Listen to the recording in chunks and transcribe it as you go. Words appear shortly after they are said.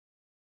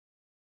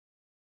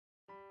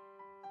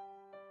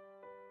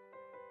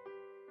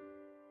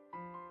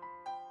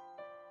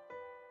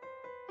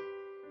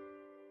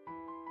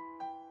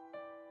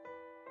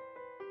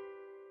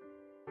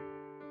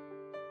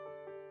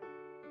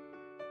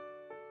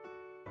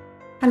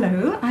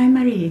Hello, I'm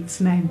Mariette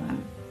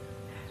Snyman.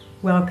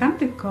 Welcome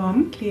to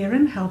Calm, Clear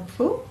and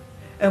Helpful,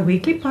 a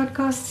weekly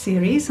podcast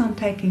series on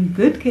taking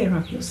good care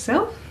of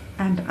yourself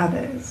and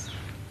others.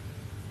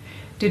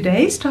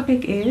 Today's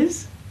topic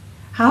is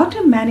how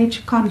to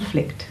manage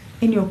conflict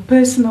in your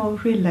personal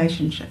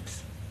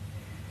relationships.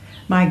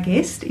 My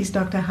guest is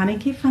Dr.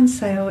 Hannetjie van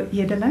Zyl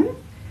Edeling,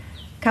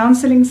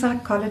 counseling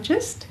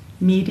psychologist,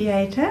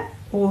 mediator,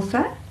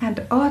 author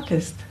and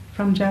artist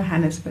from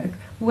Johannesburg.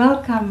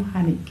 Welcome,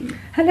 Hannetjie.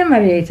 Hello,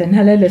 Mariette, and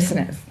hello,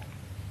 listeners.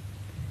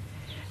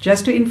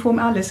 Just to inform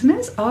our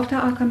listeners, after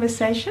our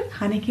conversation,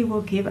 Hannetjie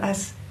will give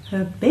us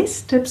her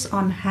best tips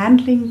on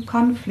handling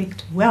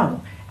conflict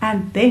well,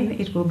 and then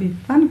it will be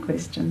fun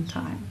question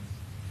time.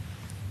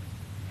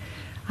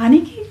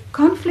 Hannetjie,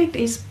 conflict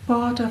is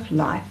part of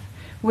life,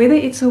 whether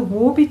it's a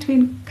war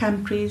between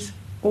countries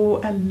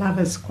or a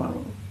lover's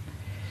quarrel.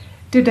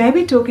 Today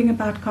we're talking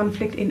about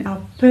conflict in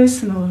our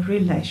personal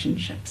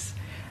relationships.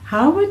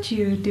 How would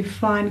you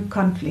define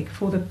conflict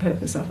for the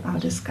purpose of our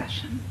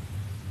discussion?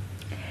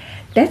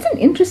 That's an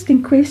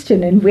interesting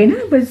question, and when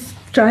I was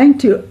trying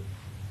to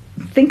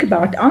think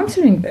about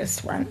answering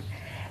this one,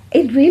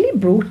 it really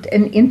brought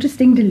an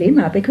interesting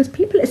dilemma because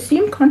people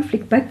assume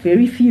conflict, but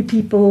very few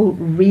people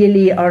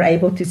really are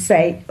able to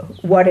say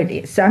what it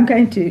is. So I'm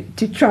going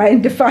to try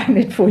and define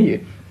it for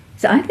you.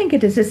 So I think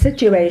it is a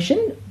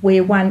situation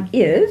where one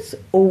is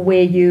or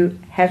where you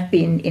have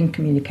been in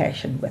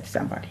communication with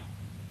somebody.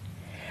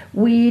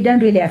 We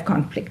don't really have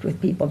conflict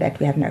with people that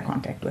we have no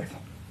contact with.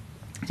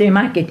 So you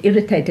might get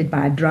irritated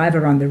by a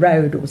driver on the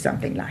road or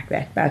something like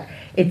that, but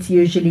it's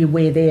usually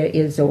where there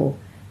is or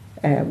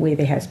where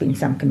there has been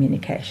some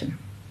communication.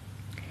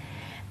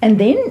 And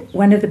then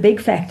one of the big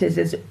factors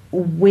is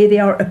where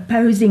there are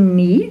opposing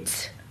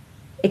needs,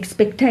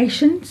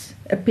 expectations,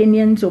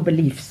 opinions, or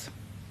beliefs.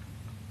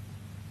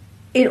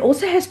 It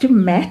also has to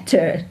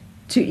matter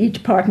to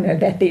each partner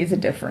that there is a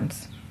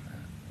difference.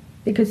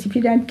 Because if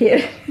you don't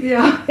care,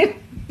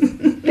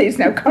 there's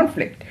no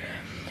conflict.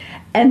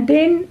 And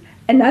then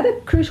another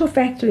crucial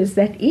factor is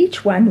that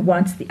each one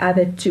wants the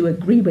other to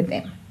agree with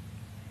them.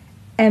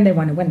 And they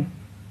want to win.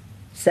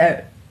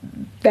 So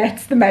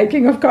that's the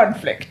making of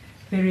conflict.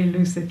 Very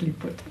lucidly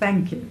put.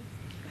 Thank you.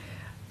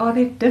 Are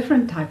there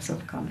different types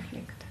of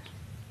conflict?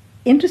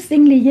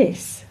 Interestingly,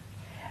 yes.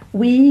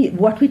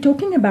 What we're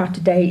talking about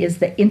today is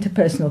the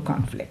interpersonal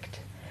conflict.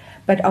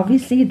 But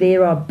obviously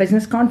there are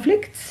business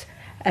conflicts,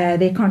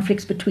 there are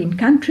conflicts between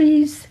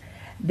countries,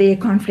 there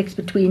are conflicts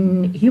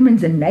between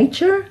humans and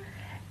nature,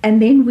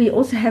 and then we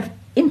also have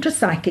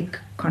intrapsychic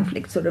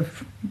conflicts sort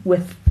of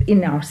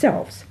within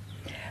ourselves.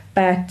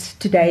 But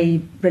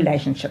today,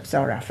 relationships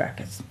are our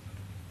focus.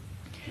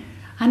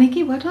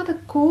 Hannetjie, what are the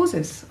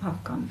causes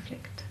of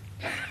conflict?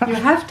 You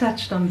have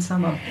touched on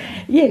some of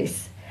them.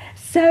 Yes.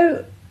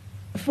 So,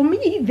 for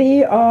me,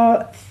 there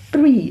are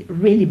three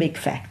really big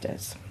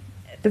factors.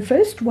 The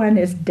first one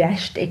is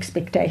dashed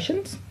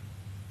expectations,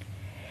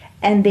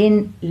 and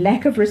then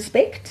lack of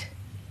respect,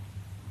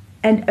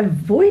 and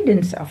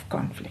avoidance of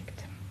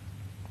conflict.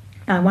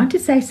 I want to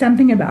say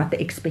something about the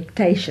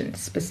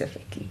expectations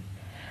specifically.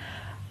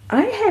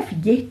 I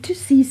have yet to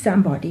see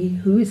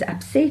somebody who is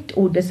upset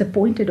or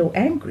disappointed or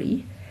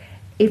angry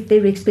if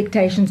their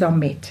expectations are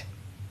met.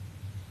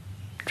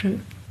 True.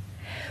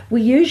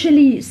 We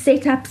usually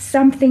set up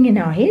something in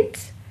our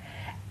heads,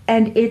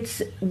 and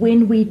it's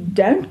when we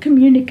don't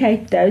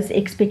communicate those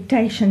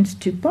expectations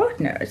to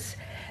partners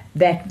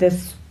that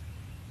this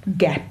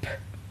gap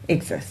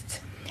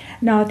exists.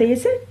 Now,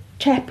 there's a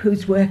chap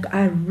whose work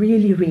I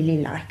really, really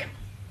like.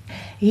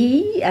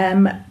 He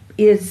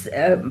is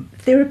a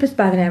therapist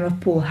by the name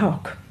of Paul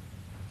Houk.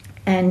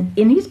 And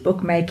in his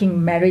book,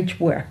 Making Marriage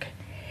Work,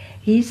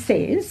 he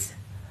says,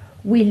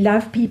 we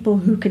love people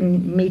who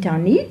can meet our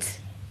needs,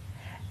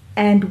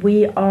 and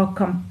we are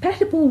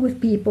compatible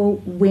with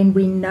people when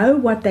we know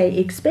what they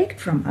expect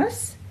from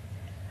us,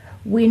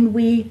 when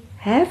we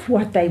have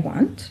what they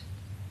want,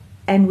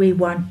 and we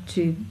want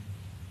to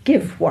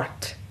give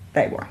what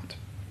they want.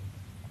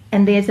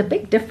 And there's a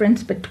big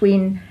difference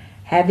between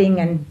having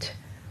and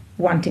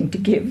wanting to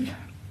give.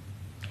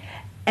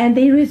 And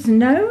there is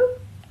no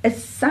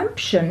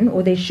assumption,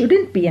 or there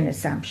shouldn't be an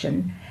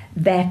assumption,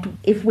 that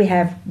if we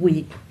have,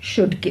 we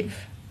should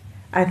give.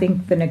 I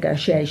think the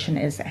negotiation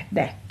is at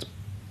that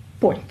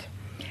point.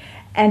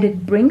 And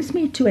it brings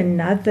me to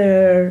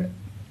another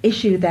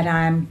issue that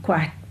I'm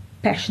quite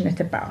passionate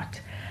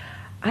about.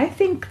 I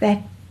think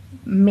that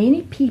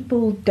many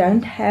people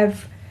don't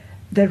have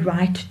the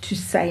right to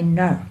say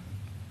no.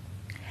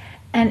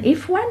 And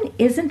if one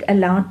isn't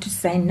allowed to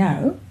say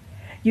no,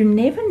 you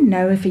never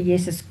know if a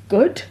yes is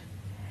good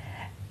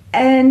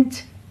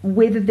and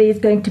whether there's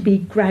going to be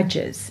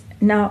grudges.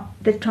 Now,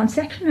 the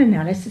transactional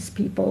analysis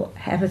people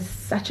have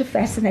such a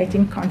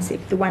fascinating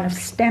concept, the one of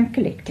stamp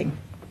collecting.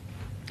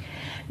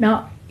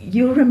 Now,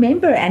 you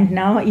remember, and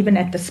now even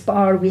at the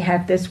spa we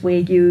have this where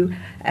you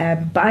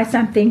buy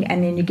something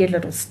and then you get a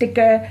little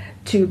sticker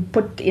to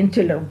put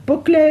into a little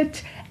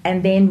booklet,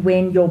 and then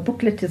when your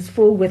booklet is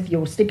full with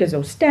your stickers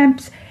or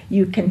stamps,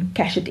 you can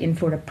cash it in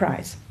for a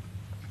prize.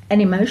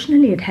 And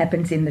emotionally, it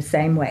happens in the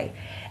same way.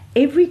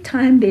 Every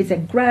time there's a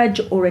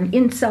grudge or an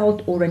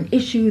insult or an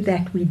issue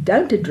that we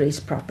don't address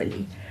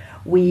properly,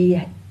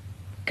 we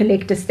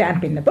collect a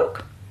stamp in the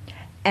book.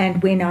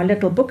 And when our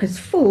little book is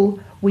full,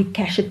 we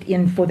cash it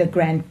in for the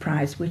grand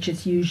prize, which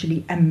is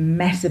usually a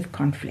massive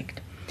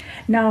conflict.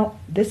 Now,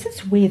 this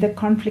is where the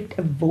conflict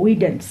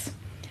avoidance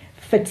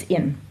fits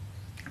in.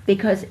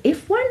 Because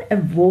if one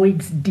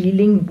avoids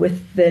dealing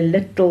with the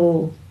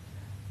little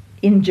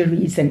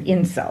injuries and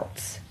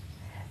insults,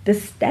 the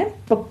stamp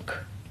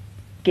book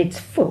gets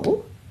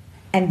full,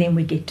 and then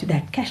we get to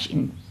that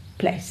cash-in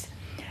place.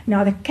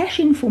 Now, the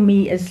cash-in for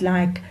me is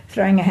like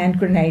throwing a hand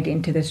grenade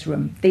into this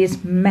room.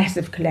 There's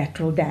massive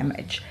collateral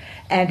damage,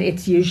 and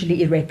it's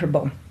usually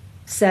irreparable.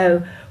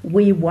 So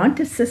we want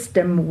a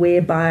system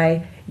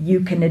whereby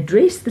you can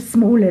address the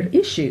smaller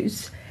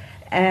issues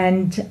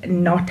and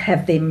not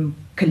have them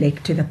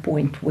collect to the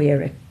point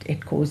where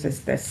it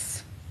causes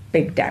this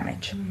big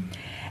damage.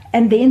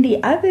 And then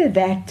the other,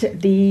 that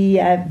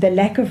the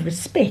lack of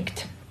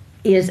respect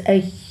is a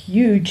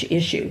huge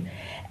issue.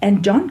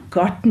 And John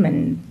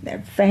Gottman, the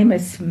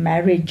famous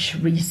marriage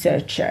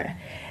researcher,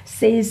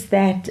 says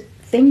that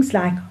things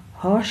like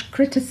harsh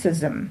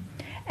criticism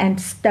and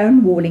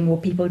stonewalling, where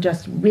people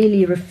just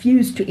really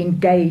refuse to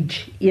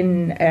engage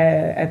in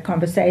a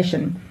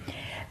conversation,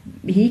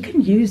 he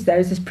can use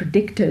those as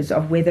predictors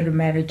of whether a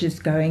marriage is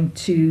going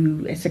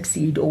to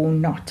succeed or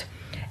not.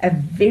 A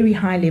very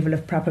high level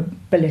of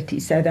probability.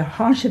 So the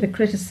harsher the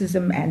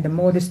criticism and the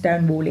more the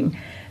stonewalling,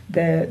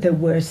 the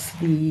worse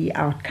the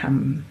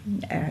outcome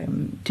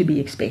to be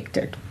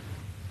expected.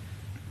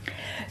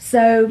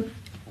 So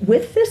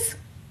with this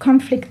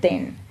conflict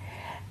then,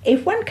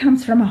 if one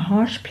comes from a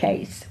harsh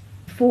place,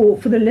 for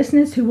the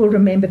listeners who will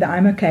remember the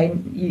I'm okay,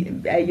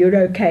 you're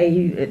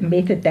okay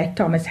method that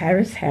Thomas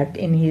Harris had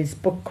in his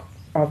book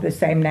of the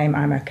same name,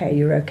 I'm okay,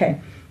 you're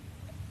okay.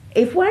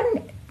 If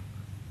one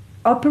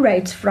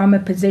operates from a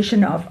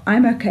position of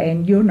I'm okay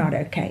and you're not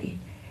okay,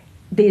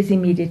 there's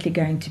immediately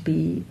going to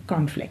be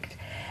conflict.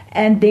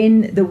 And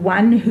then the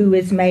one who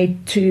is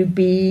made to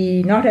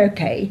be not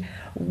okay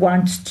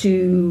wants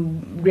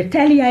to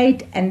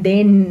retaliate, and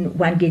then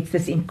one gets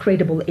this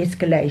incredible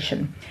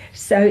escalation.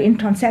 So in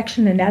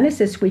transactional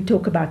analysis, we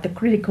talk about the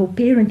critical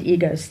parent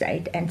ego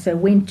state. And so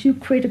when two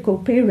critical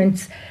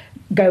parents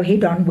go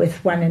head on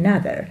with one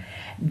another,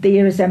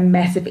 there is a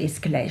massive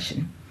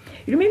escalation.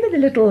 You remember the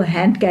little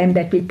hand game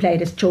that we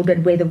played as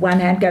children where the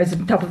one hand goes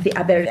on top of the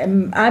other,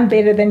 and I'm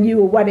better than you,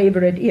 or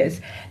whatever it is?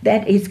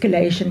 That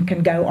escalation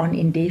can go on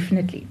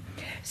indefinitely.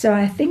 So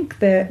I think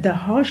the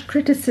harsh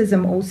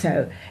criticism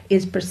also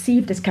is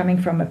perceived as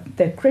coming from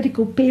the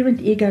critical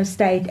parent ego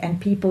state, and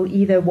people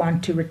either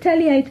want to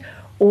retaliate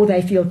or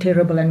they feel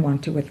terrible and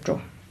want to withdraw.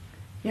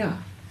 Yeah,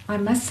 I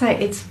must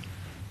say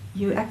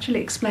you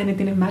actually explain it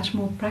in a much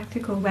more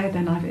practical way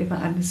than I've ever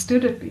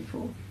understood it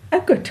before.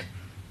 Oh, good.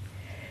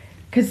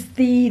 Because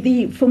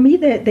for me,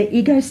 the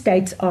ego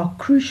states are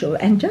crucial.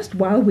 And just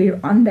while we're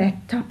on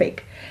that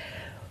topic,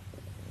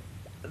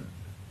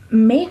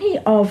 many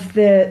of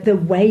the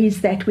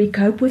ways that we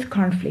cope with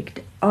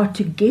conflict are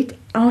to get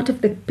out of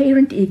the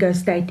parent ego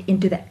state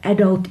into the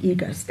adult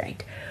ego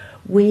state,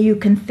 where you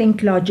can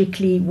think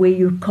logically, where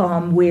you're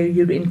calm, where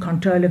you're in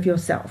control of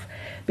yourself.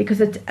 Because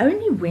it's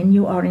only when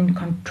you are in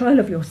control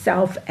of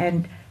yourself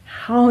and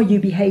how you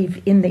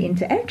behave in the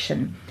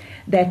interaction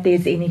that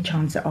there's any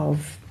chance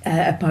of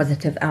a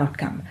positive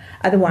outcome.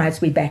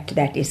 Otherwise, we're back to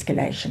that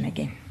escalation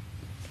again.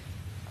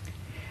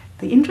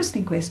 The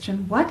interesting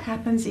question, what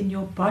happens in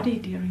your body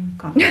during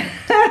conflict?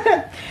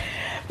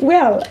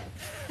 Well,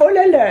 full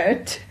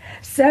alert.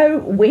 So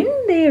when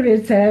there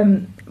is,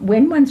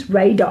 when one's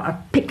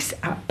radar picks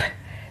up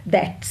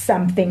that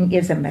something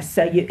is amiss,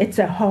 so it's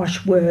a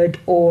harsh word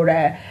or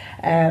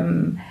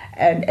an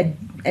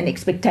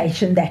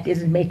expectation that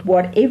isn't met,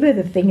 whatever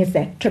the thing is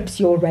that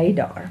trips your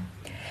radar,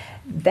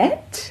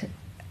 that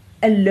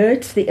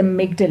alerts the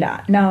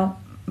amygdala. Now,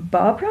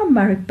 Barbara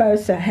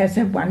Mariposa has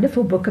a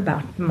wonderful book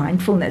about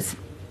mindfulness,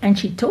 and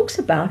she talks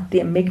about the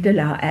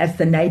amygdala as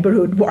the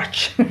neighborhood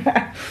watch.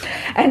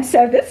 And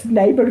so this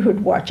neighborhood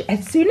watch,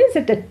 as soon as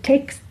it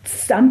detects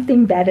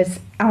something that is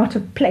out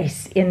of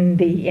place in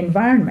the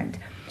environment,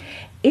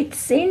 it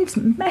sends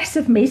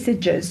massive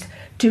messages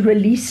to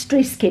release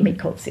stress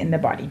chemicals in the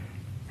body.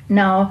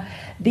 Now,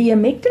 the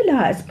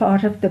amygdala is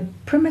part of the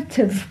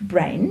primitive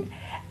brain,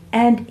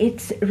 and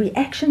its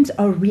reactions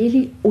are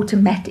really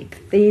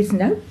automatic. There's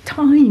no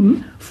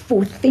time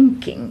for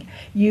thinking.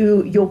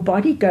 Your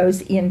body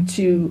goes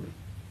into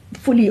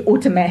fully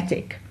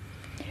automatic.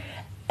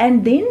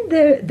 And then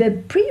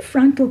the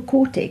prefrontal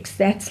cortex,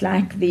 that's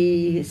like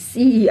the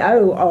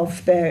CEO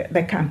of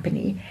the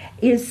company,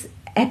 is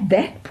at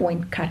that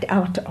point cut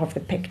out of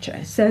the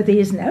picture. So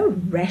there's no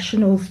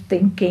rational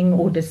thinking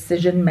or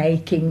decision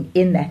making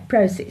in that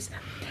process.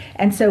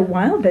 And so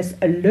while this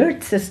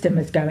alert system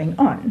is going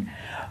on,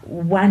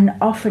 one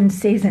often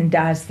says and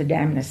does the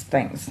damnedest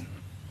things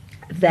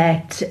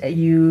that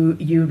you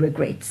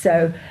regret.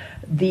 So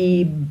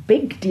the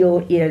big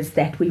deal is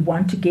that we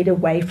want to get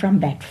away from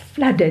that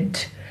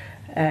flooded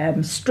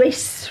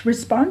stress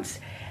response,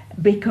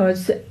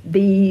 because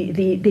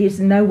there's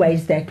no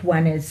ways that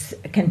one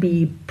can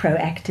be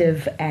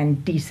proactive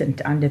and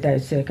decent under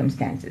those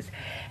circumstances.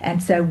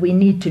 And so we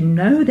need to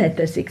know that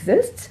this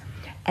exists,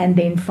 and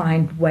then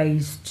find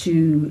ways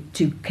to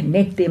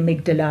connect the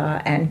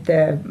amygdala and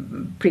the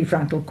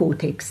prefrontal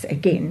cortex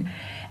again.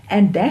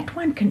 And that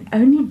one can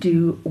only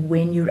do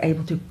when you're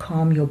able to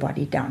calm your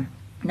body down.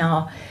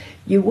 Now,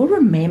 you will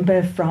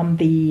remember from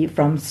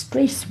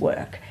stress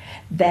work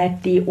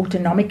that the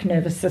autonomic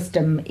nervous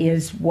system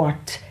is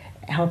what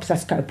helps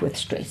us cope with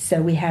stress.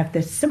 So we have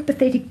the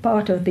sympathetic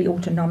part of the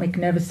autonomic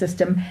nervous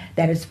system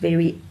that is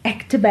very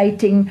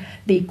activating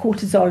the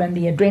cortisol and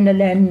the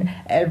adrenaline,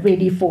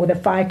 ready for the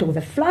fight or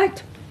the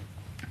flight.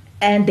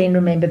 And then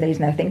remember, there's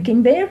no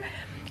thinking there.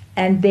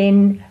 And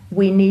then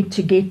we need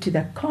to get to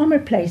the calmer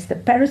place, the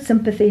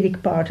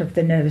parasympathetic part of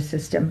the nervous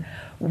system,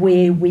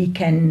 where we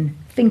can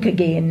think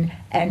again,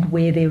 and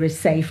where there is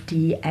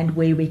safety, and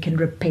where we can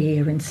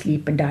repair and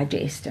sleep and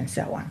digest and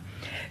so on.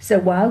 So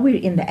while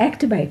we're in the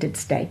activated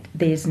state,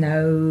 there's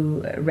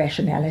no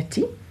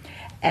rationality,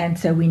 and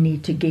so we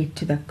need to get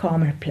to the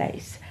calmer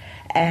place.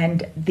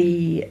 And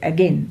the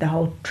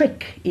whole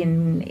trick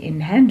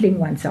in handling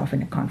oneself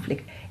in a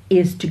conflict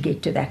is to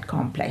get to that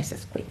calm place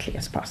as quickly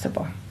as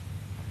possible.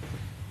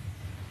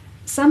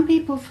 Some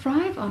people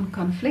thrive on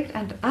conflict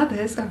and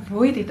others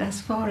avoid it as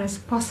far as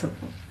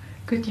possible.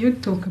 Could you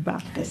talk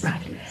about this,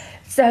 right, please?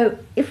 So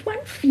if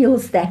one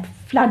feels that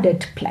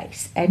flooded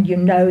place, and you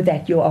know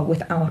that you are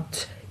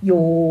without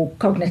your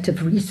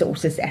cognitive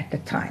resources at the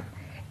time,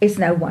 it's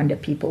no wonder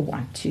people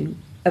want to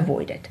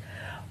avoid it.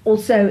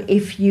 Also,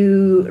 if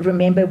you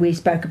remember, we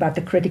spoke about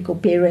the critical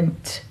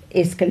parent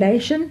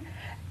escalation.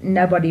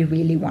 Nobody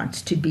really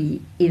wants to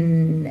be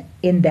in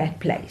that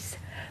place.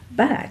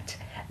 But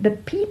the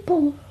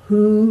people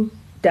who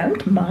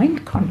don't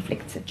mind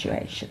conflict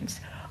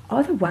situations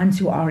are the ones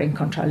who are in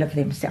control of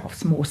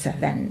themselves more so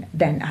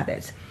than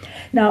others.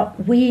 Now,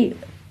 we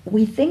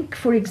think,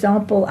 for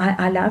example,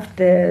 I love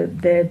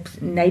the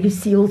Navy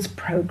SEALs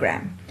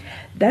program.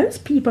 Those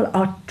people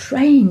are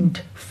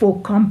trained for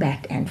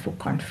combat and for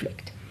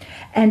conflict.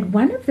 And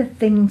one of the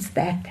things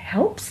that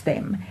helps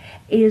them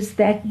is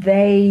that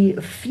they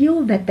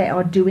feel that they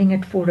are doing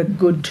it for a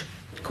good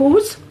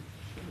cause,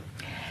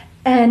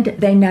 and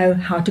they know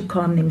how to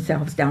calm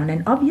themselves down.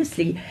 And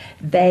obviously,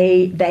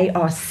 they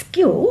are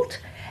skilled.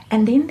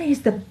 And then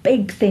there's the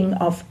big thing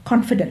of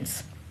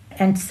confidence.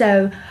 And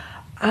so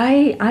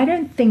I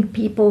don't think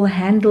people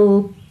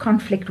handle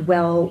conflict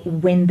well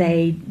when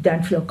they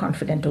don't feel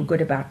confident or good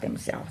about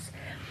themselves.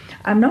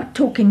 I'm not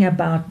talking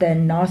about the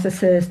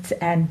narcissists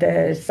and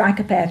the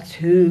psychopaths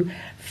who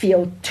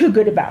feel too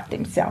good about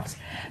themselves,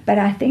 but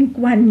I think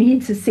one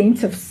needs a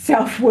sense of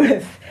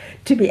self-worth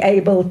to be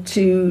able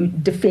to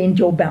defend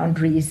your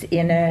boundaries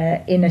in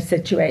a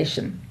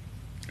situation.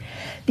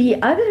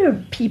 The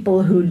other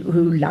people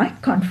who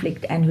like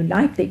conflict and who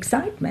like the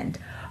excitement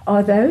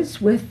are those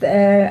with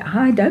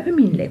high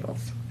dopamine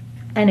levels.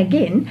 And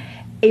again,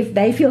 if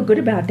they feel good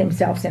about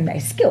themselves and they're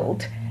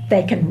skilled,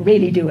 they can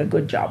really do a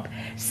good job.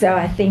 So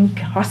I think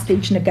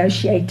hostage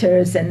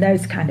negotiators and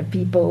those kind of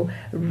people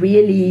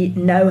really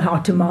know how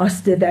to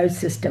master those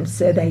systems.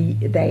 So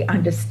they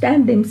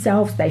understand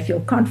themselves, they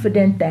feel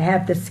confident, they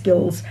have the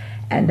skills,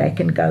 and they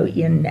can go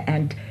in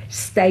and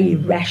stay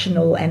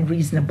rational and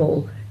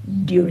reasonable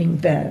during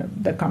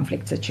the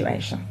conflict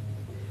situation.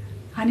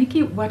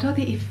 Hanneke, what are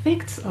the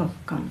effects of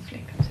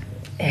conflict?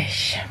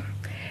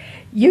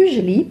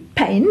 Usually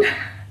pain,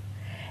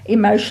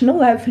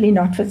 emotional, hopefully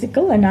not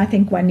physical, and I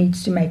think one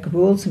needs to make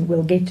rules, and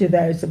we'll get to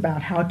those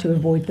about how to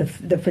avoid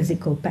the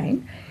physical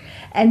pain.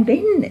 And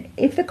then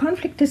if the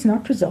conflict is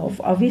not resolved,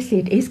 obviously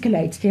it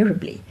escalates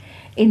terribly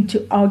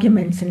into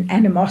arguments and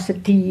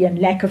animosity and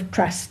lack of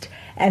trust,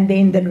 and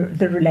then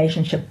the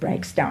relationship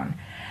breaks down.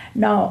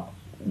 Now,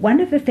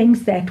 one of the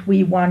things that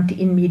we want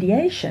in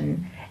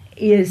mediation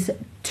is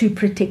to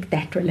protect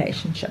that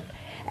relationship.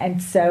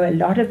 And so a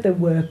lot of the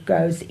work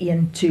goes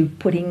into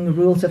putting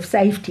rules of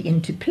safety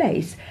into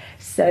place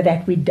so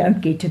that we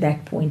don't get to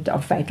that point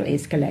of fatal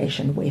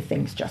escalation where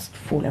things just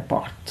fall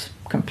apart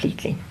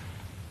completely.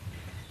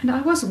 And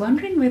I was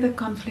wondering whether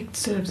conflict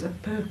serves a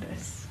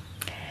purpose.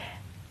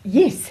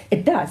 Yes,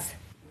 it does.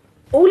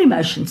 All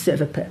emotions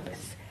serve a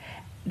purpose.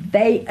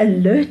 They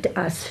alert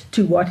us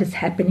to what is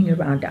happening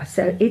around us.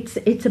 So it's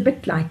a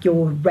bit like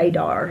your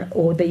radar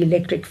or the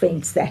electric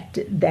fence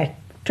that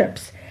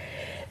trips.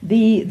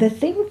 The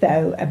thing,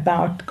 though,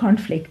 about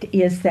conflict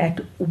is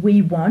that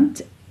we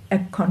want a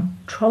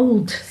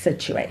controlled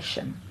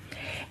situation.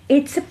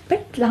 It's a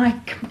bit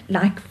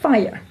like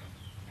fire.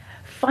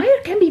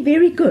 Fire can be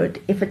very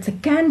good if it's a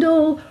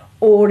candle,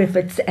 or if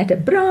it's at a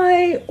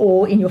braai,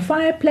 or in your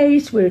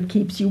fireplace where it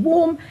keeps you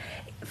warm.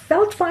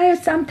 Felt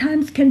fires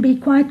sometimes can be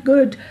quite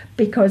good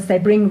because they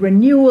bring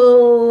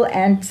renewal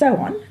and so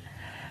on.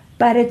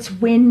 But it's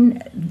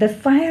when the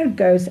fire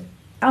goes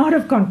out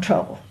of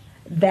control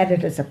that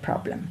it is a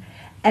problem.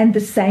 And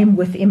the same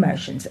with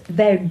emotions.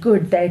 They're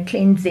good, they're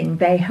cleansing,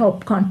 they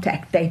help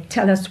contact, they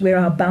tell us where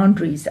our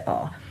boundaries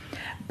are.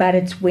 but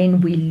it's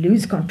when we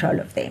lose control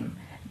of them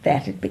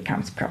that it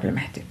becomes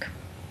problematic.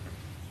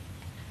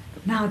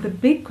 Now, the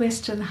big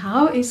question,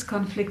 how is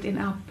conflict in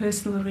our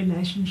personal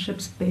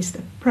relationships best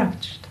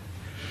approached?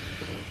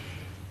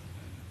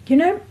 You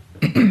know,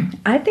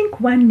 I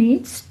think one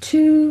needs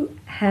to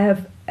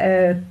have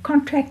a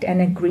contract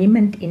and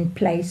agreement in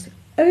place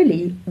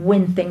early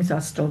when things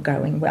are still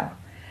going well.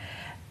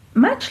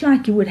 Much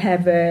like you would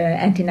have an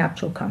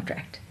antenuptial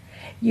contract.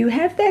 You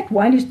have that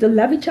while you still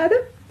love each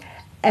other,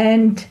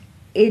 and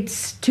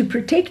it's to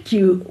protect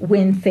you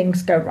when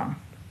things go wrong.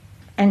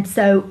 And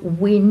so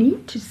we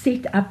need to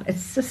set up a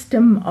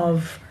system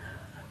of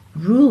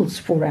rules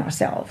for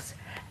ourselves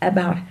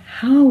about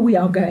how we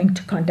are going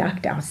to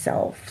conduct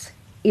ourselves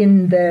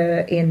in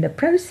the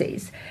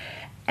process.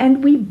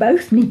 And we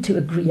both need to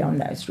agree on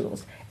those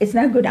rules. It's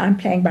no good I'm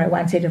playing by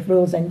one set of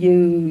rules and you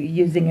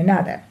using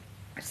another.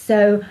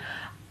 So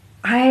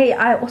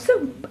I also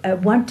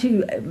want to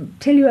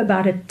tell you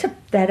about a tip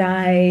that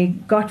I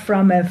got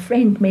from a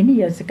friend many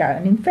years ago.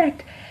 And in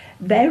fact,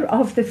 they're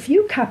of the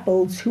few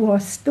couples who are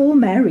still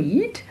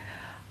married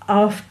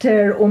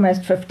after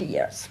almost 50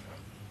 years.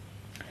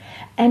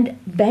 And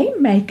they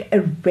make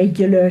a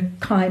regular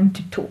time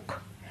to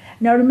talk.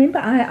 Now remember,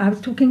 I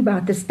was talking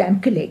about the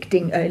stamp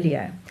collecting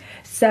earlier.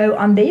 So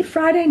on their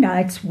Friday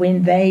nights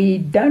when they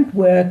don't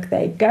work,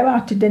 they go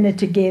out to dinner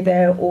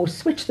together or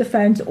switch the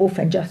phones off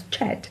and just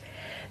chat.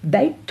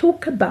 They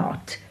talk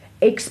about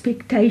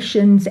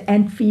expectations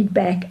and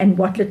feedback and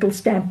what little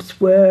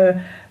stamps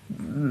were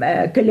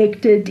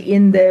collected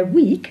in the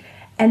week,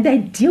 and they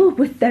deal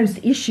with those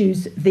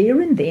issues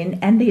there and then,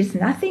 and there's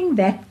nothing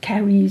that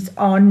carries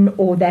on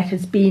or that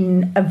has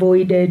been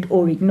avoided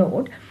or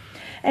ignored.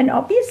 And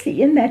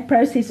obviously in that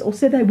process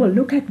also they will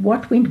look at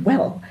what went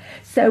well.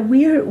 So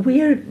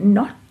we're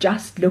not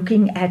just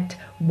looking at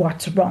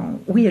what's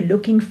wrong. We are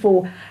looking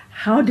for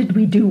how did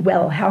we do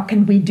well? How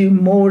can we do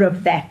more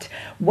of that?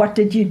 What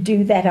did you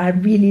do that I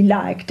really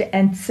liked?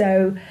 And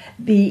so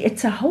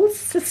it's a whole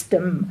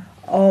system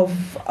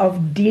of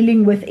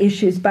dealing with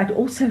issues, but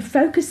also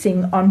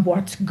focusing on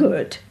what's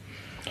good.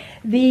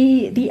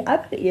 The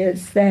other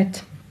is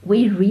that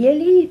we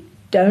really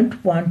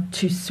don't want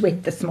to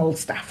sweat the small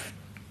stuff.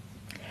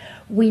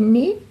 We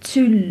need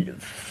to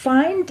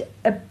find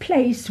a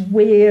place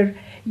where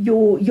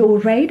your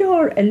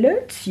radar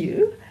alerts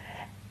you,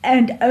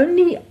 and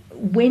only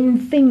when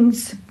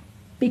things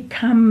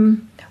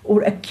become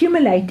or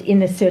accumulate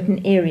in a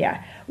certain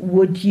area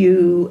would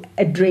you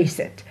address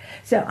it.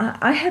 So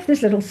I have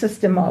this little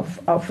system of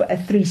a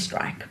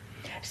 3-strike.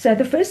 So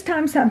the first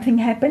time something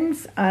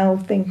happens, I'll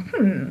think,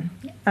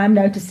 I'm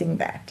noticing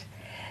that.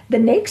 The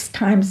next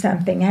time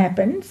something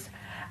happens,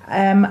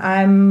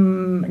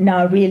 I'm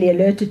now really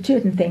alerted to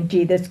it and think,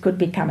 gee, this could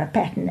become a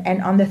pattern.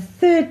 And on the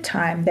third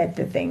time that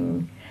the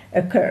thing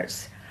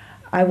occurs,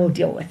 I will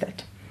deal with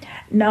it.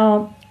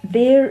 Now,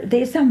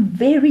 there's some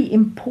very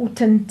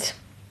important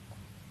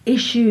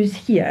issues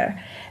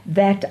here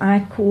that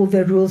I call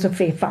the rules of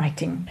fair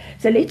fighting.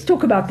 So let's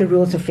talk about the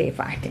rules of fair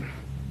fighting.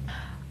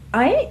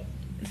 I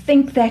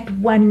think that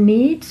one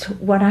needs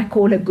what I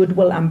call a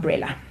goodwill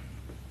umbrella.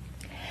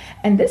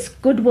 And this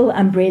goodwill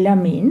umbrella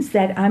means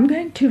that I'm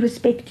going to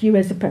respect you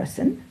as a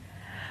person.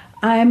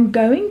 I'm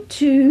going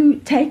to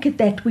take it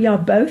that we are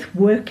both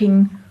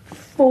working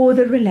for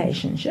the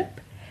relationship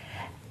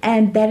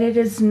and that it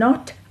is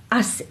not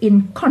us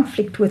in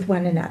conflict with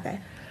one another.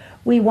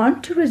 We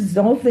want to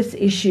resolve this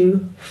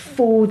issue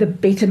for the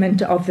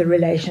betterment of the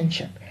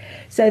relationship.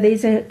 So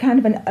there's a kind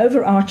of an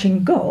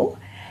overarching goal,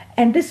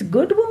 and this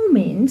goodwill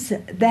means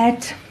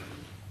that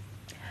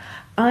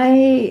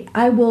I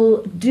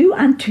will do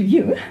unto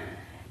you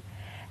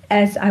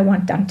as I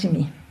want done to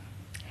me.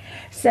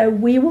 So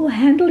we will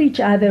handle each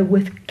other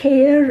with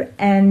care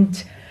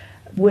and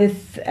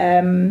with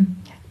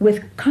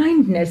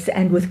kindness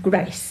and with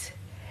grace,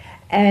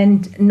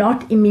 and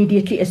not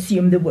immediately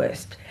assume the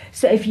worst.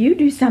 So if you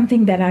do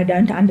something that I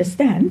don't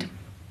understand,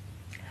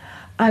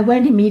 I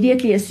won't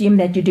immediately assume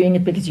that you're doing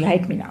it because you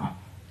hate me now.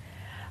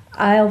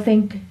 I'll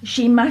think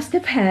she must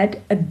have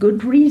had a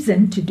good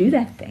reason to do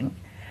that thing.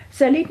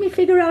 So let me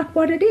figure out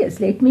what it is.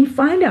 Let me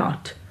find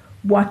out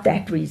what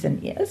that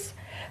reason is,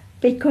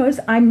 because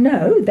I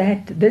know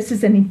that this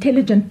is an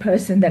intelligent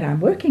person that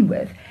I'm working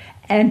with,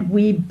 and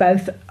we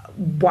both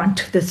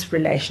want this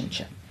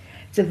relationship.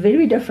 It's a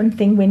very different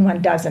thing when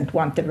one doesn't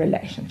want the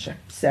relationship.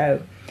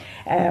 So,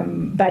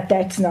 but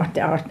that's not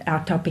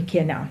our topic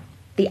here now.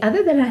 The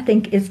other that I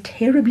think is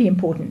terribly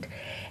important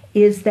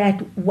is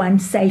that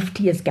one's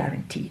safety is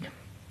guaranteed.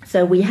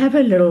 So we have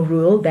a little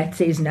rule that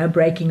says no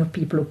breaking of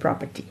people or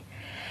property.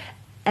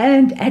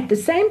 And at the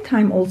same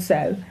time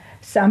also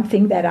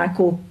something that I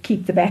call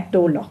keep the back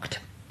door locked.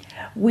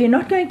 We're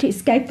not going to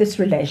escape this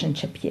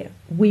relationship here.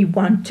 We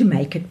want to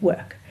make it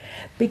work.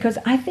 Because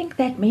I think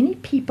that many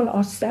people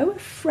are so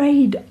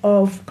afraid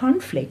of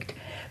conflict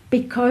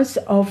because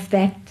of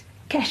that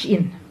cash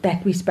in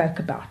that we spoke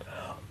about,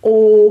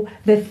 or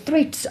the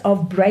threats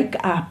of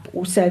breakup,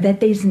 or so that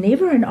there's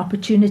never an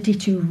opportunity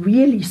to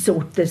really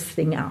sort this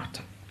thing out.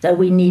 So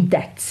we need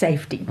that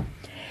safety.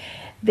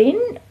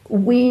 Then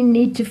we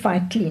need to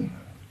fight clean.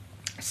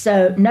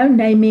 So no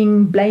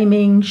naming,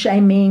 blaming,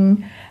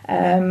 shaming,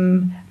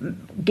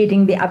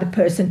 getting the other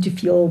person to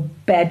feel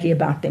badly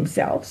about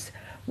themselves.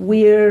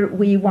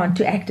 We want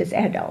to act as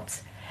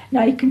adults.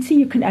 Now you can see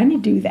you can only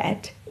do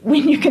that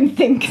when you can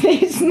think.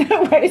 There's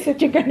no way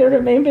that you're going to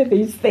remember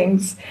these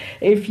things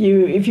if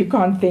you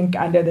can't think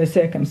under the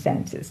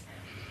circumstances.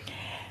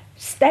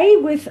 Stay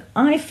with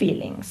I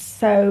feelings.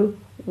 So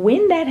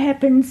when that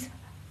happens,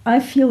 I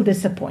feel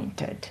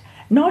disappointed.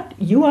 Not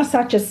you are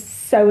such a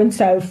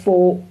so-and-so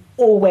for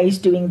always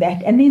doing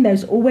that. And then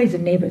those always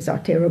and nevers are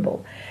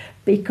terrible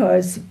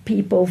because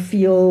people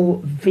feel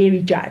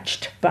very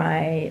judged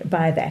by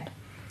that.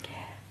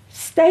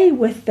 Stay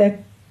with the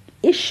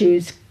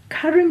issues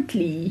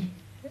currently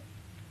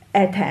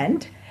at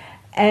hand.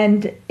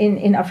 And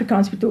in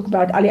Afrikaans we talk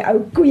about al die ou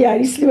koeie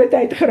uit die sloot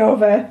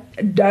uitgrawe.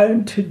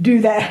 Don't do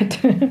that.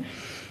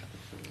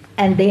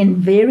 And then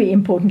very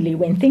importantly,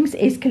 when things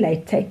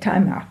escalate, take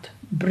time out,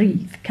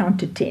 breathe, count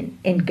to 10,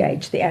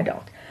 engage the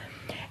adult.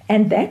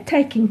 And that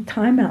taking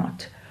time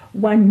out,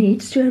 one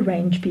needs to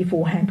arrange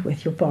beforehand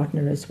with your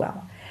partner as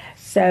well.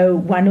 So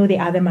one or the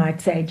other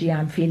might say, gee,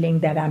 I'm feeling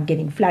that I'm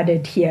getting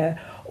flooded here,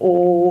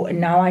 or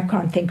now I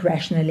can't think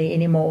rationally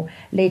anymore.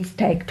 Let's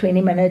take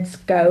 20 minutes,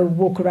 go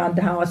walk around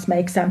the house,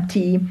 make some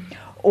tea.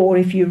 Or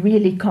if you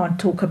really can't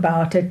talk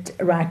about it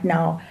right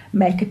now,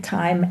 make a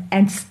time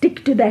and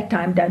stick to that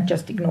time. Don't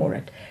just ignore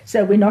it.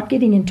 So we're not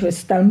getting into a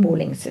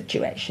stonewalling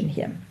situation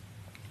here.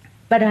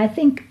 But I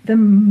think the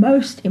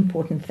most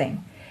important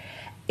thing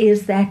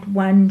is that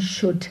one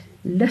should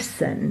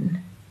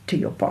listen to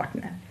your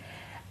partner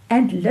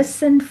and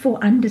listen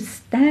for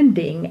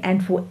understanding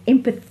and for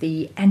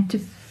empathy and to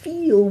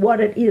feel what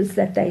it is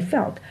that they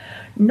felt.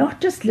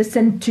 Not just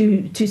listen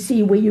to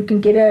see where you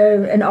can get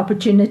an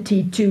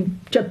opportunity to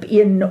chip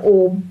in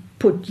or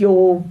put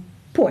your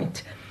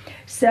point.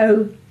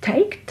 So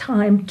take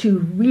time to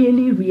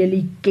really,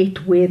 really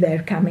get where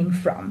they're coming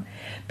from.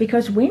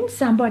 Because when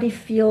somebody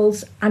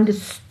feels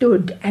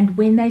understood and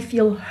when they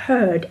feel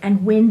heard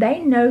and when they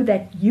know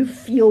that you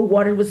feel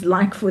what it was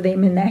like for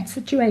them in that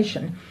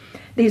situation,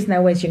 there's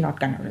no ways you're not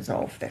going to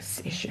resolve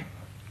this issue.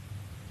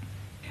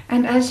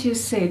 And as you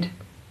said,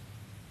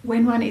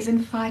 when one is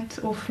in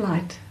fight or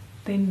flight,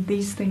 then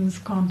these things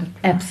can't apply.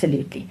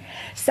 Absolutely.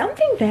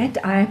 Something that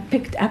I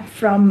picked up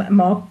from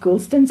Mark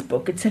Goulston's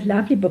book, it's a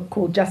lovely book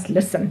called Just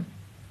Listen.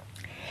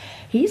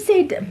 He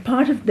said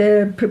part of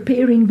the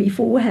preparing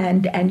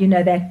beforehand and,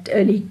 that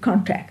early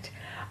contract,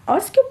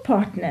 ask your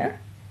partner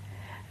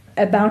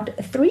about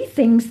 3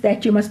 things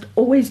that you must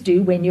always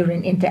do when you're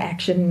in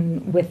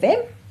interaction with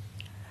them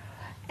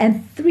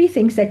and 3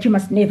 things that you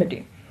must never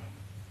do.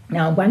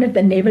 Now, one of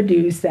the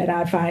never-dos that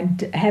I find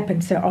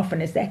happen so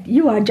often is that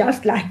you are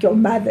just like your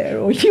mother,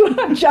 or you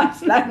are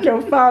just like your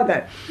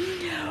father,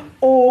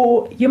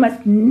 or you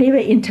must never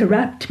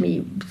interrupt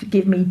me,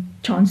 give me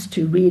chance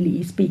to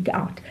really speak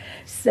out.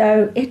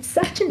 So it's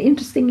such an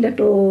interesting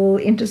little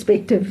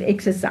introspective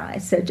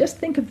exercise. So just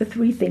think of the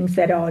 3 things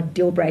that are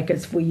deal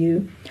breakers for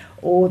you,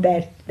 or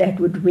that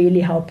would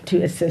really help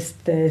to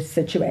assist the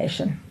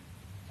situation.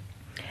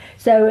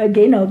 So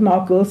again, old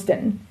Mark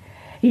Goulston,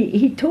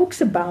 he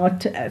talks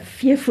about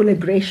fearful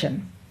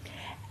aggression,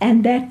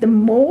 and that the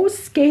more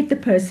scared the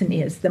person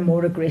is, the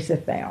more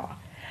aggressive they are.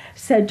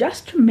 So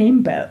just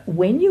remember,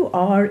 when you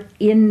are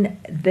in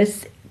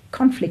this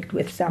conflict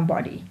with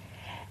somebody,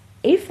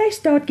 if they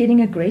start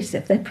getting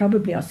aggressive, they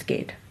probably are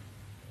scared.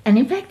 And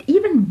in fact,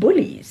 even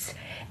bullies,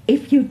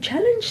 if you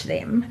challenge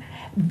them,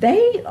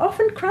 they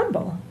often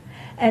crumble.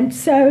 And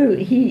so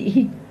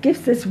he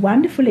gives this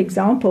wonderful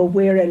example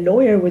where a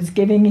lawyer was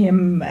giving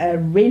him a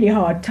really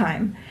hard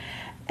time.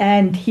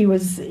 And he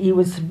was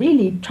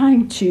really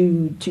trying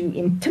to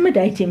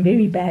intimidate him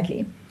very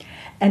badly.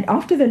 And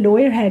after the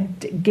lawyer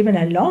had given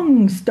a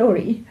long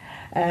story,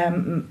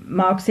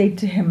 Mark said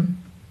to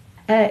him,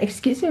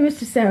 excuse me,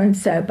 Mr.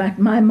 So-and-so, but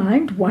my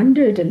mind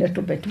wandered a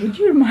little bit. Would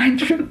you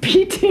mind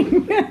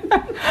repeating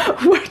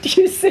what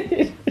you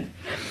said?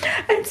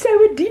 And so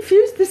it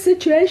defused the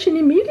situation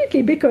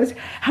immediately, because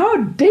how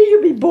dare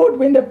you be bored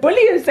when the bully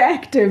is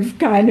active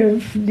kind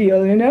of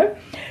deal,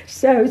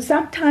 So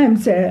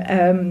sometimes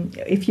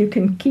if you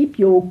can keep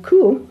your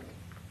cool,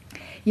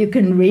 you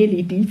can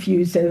really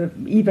defuse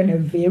even a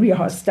very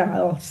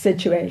hostile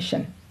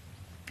situation.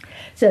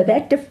 So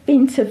that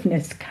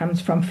defensiveness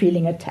comes from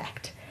feeling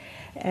attacked.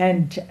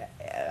 And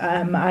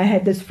I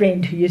had this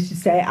friend who used to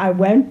say, I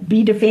won't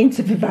be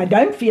defensive if I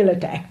don't feel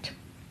attacked.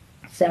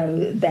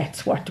 So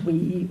that's what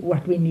we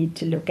need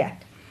to look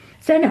at.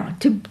 So now,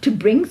 to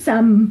bring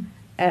some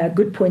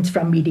good points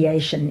from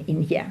mediation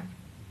in here,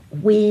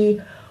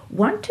 we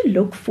want to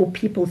look for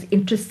people's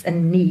interests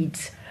and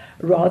needs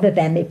rather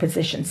than their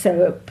position.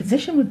 So a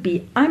position would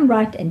be, I'm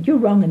right and you're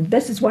wrong, and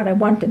this is what I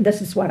want and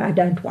this is what I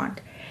don't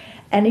want.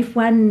 And if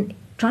one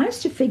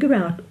tries to figure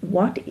out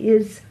what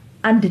is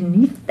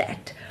underneath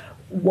that,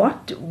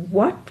 what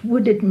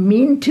would it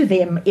mean to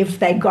them if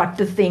they got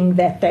the thing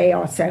that they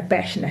are so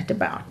passionate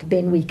about,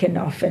 then we can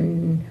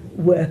often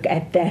work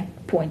at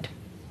that point.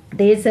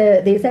 There's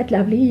that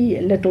lovely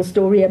little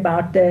story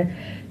about the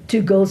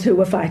two girls who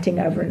were fighting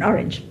over an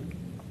orange.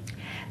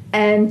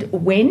 And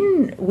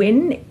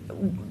when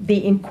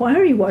the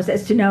inquiry was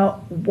as to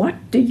now, what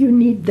do you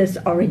need this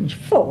orange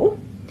for?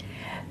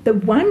 The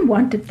one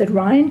wanted the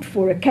rind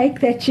for a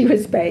cake that she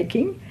was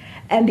baking,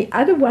 and the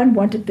other one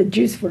wanted the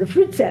juice for a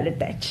fruit salad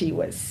that she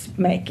was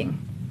making.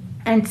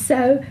 And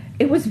so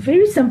it was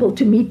very simple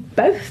to meet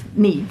both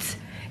needs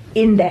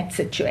in that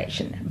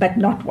situation, but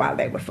not while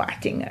they were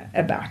fighting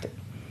about it.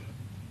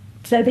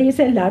 So there's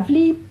a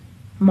lovely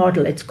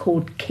model, it's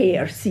called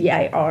CARE,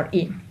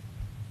 C-A-R-E.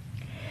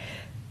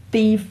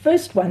 The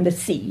first one, the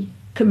C,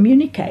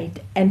 communicate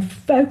and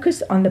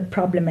focus on the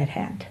problem at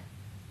hand.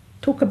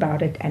 Talk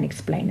about it and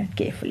explain it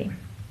carefully.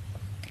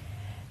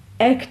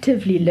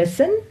 Actively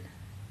listen,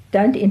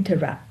 don't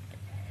interrupt.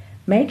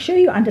 Make sure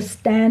you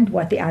understand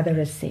what the other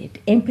has said.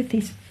 Empathy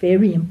is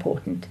very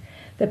important.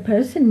 The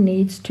person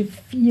needs to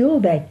feel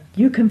that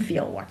you can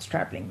feel what's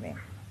troubling them.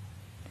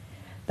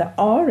 The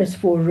R is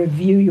for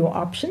review your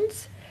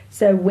options.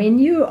 So when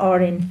you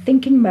are in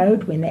thinking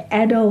mode, when the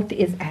adult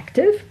is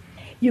active,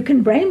 you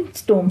can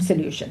brainstorm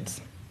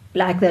solutions.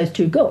 Like those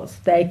two girls,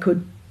 they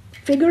could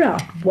figure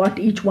out what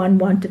each one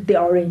wanted the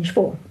orange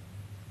for.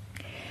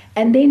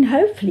 And then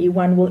hopefully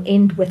one will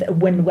end with a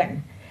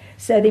win-win.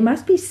 So there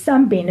must be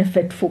some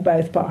benefit for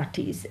both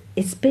parties,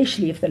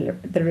 especially if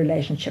the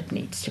relationship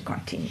needs to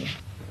continue.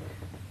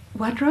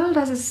 What role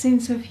does a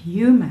sense of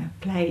humor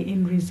play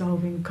in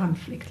resolving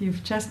conflict?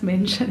 You've just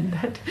mentioned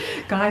that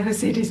guy who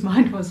said his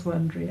mind was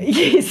wandering.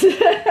 Yes,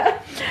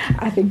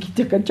 I think he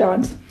took a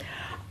chance.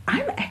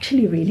 I'm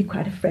actually really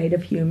quite afraid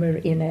of humor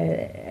in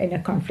a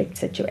conflict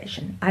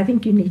situation. I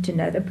think you need to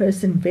know the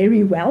person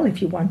very well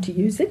if you want to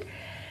use it.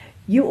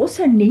 You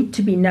also need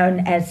to be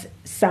known as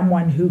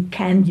someone who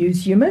can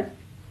use humor,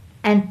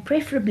 and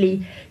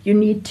preferably you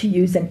need to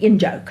use an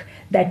in-joke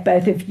that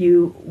both of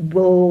you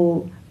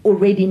will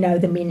already know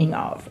the meaning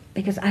of,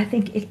 because I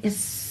think it is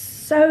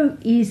so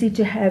easy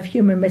to have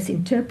humor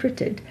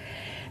misinterpreted,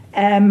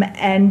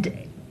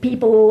 and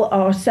people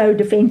are so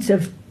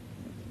defensive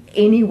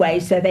anyway,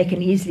 so they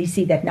can easily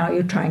see that now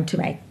you're trying to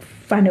make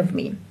fun of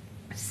me.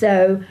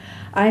 So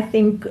I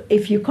think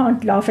if you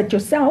can't laugh at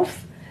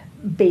yourself,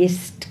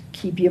 best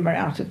keep humor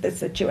out of the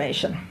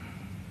situation.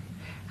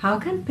 How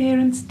can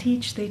parents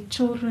teach their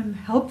children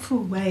helpful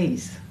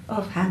ways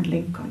of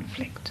handling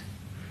conflict?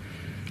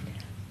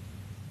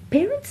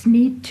 Parents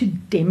need to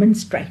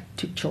demonstrate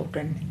to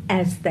children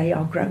as they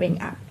are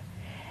growing up.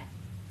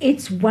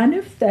 It's one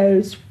of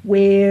those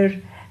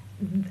where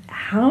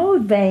how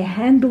they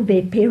handle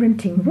their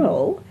parenting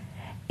role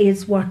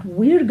is what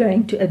we're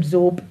going to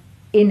absorb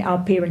in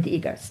our parent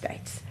ego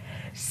states.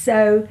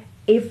 So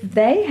if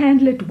they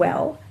handle it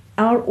well,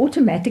 our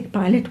automatic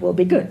pilot will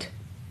be good.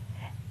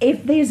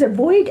 If there's a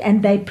void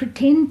and they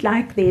pretend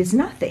like there's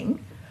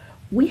nothing,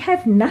 we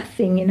have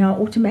nothing in our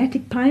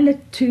automatic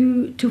pilot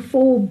to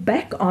fall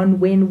back on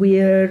when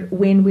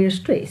we're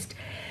stressed.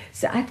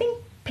 So I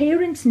think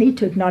parents need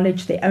to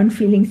acknowledge their own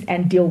feelings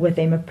and deal with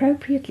them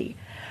appropriately,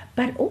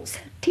 but also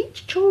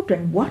teach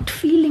children what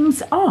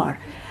feelings are.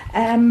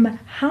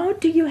 How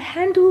do you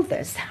handle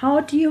this? How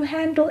do you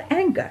handle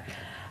anger?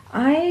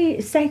 I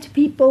say to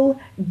people,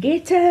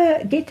 get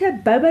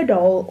a Bobo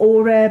doll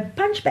or a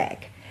punch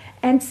bag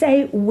and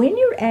say, when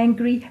you're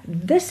angry,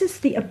 this is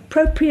the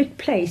appropriate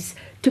place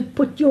to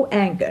put your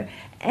anger.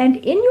 And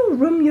in your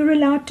room, you're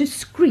allowed to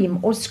scream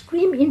or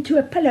scream into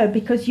a pillow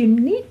because you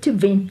need to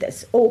vent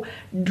this, or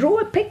draw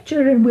a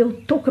picture and we'll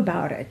talk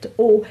about it.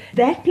 Or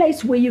that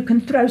place where you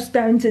can throw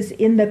stones is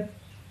in the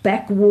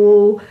back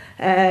wall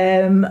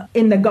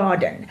in the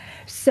garden.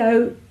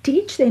 So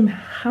teach them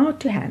how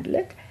to handle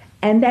it.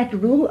 And that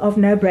rule of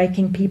no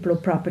breaking people or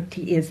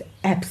property is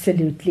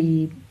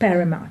absolutely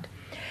paramount.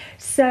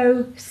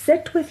 So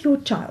sit with your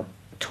child,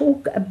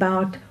 talk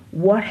about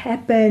what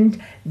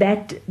happened,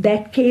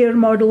 that care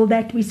model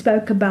that we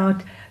spoke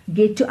about,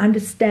 get to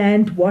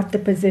understand what the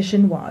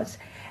position was.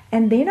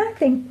 And then I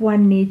think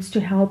one needs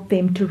to help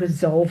them to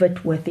resolve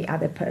it with the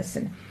other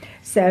person.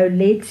 So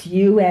let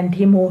you and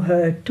him or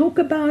her talk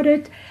about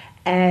it,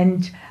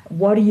 and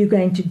what are you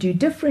going to do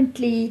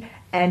differently,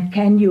 and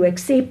can you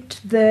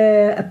accept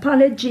the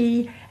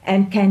apology,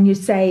 and can you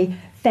say,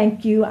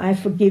 thank you, I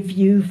forgive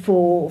you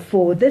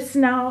for this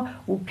now,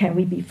 or can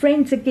we be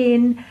friends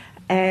again?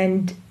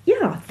 And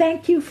yeah,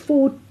 thank you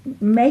for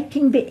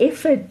making the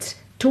effort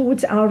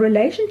towards our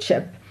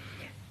relationship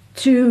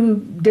to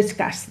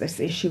discuss this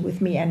issue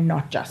with me and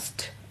not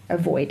just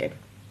avoid it.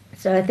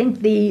 So I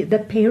think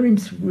the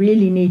parents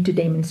really need to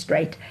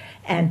demonstrate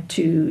and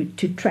to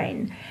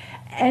train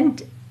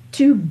and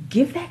to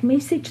give that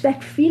message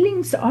that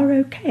feelings are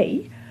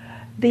okay.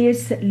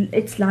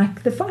 It's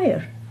like the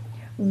fire.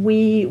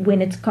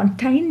 When it's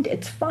contained,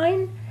 it's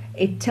fine.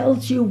 It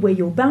tells you where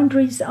your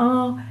boundaries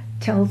are,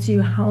 tells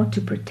you how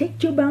to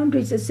protect your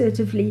boundaries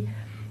assertively,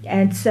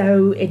 and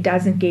so it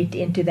doesn't get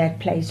into that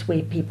place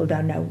where people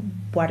don't know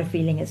what a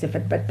feeling is if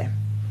it bit them.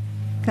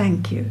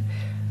 Thank you.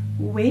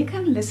 Where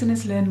can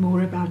listeners learn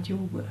more about your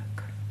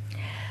work?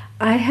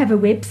 I have a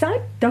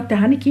website,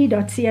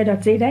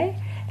 drhaneke.co.za,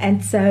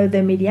 and so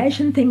the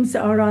mediation things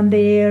are on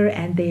there,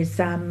 and there's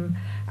some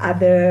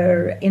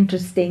other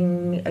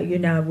interesting,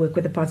 work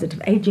with the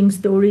positive aging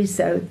stories.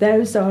 So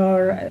there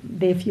are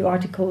a few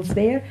articles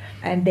there,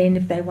 and then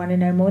if they want to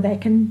know more, they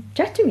can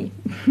chat to me.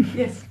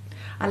 Yes.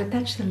 I'll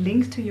attach the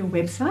link to your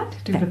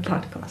website to the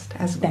podcast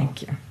as well.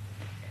 Thank you.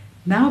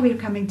 Now we're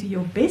coming to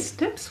your best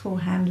tips for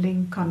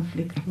handling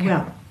conflict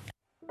well.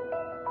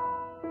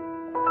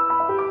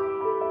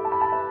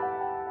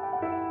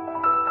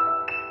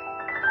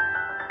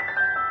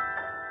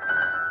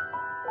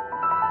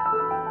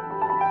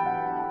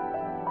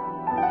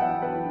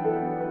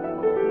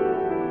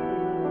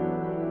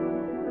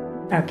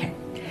 Okay.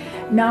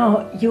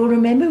 Now, you'll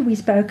remember we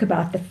spoke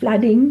about the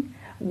flooding,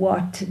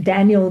 what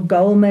Daniel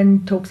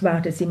Goleman talks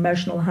about as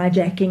emotional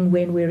hijacking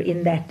when we're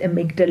in that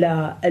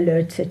amygdala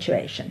alert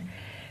situation.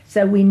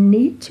 So we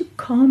need to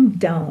calm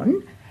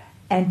down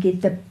and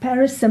get the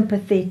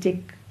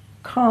parasympathetic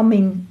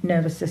calming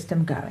nervous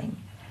system going.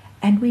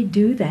 And we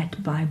do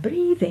that by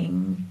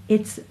breathing.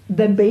 It's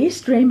the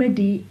best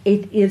remedy.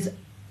 It is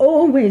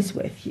always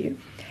with you.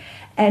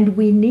 And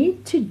we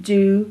need to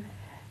do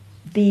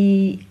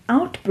the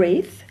out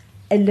breath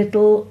a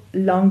little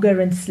longer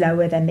and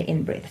slower than the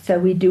in breath. So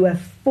we do a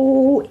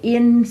 4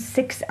 in,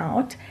 6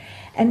 out.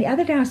 And the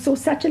other day I saw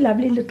such a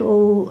lovely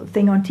little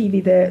thing on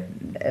TV, the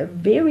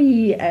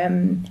very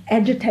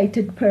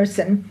agitated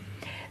person.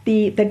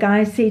 The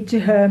guy said to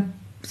her,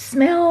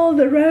 "Smell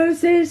the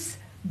roses,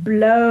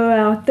 blow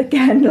out the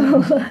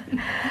candle."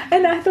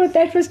 And I thought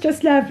that was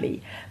just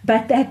lovely.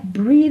 But that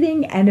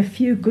breathing and a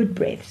few good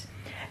breaths.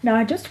 Now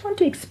I just want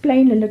to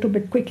explain a little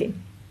bit quickly.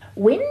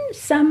 When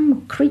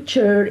some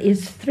creature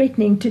is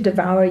threatening to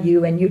devour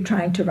you and you're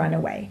trying to run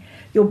away,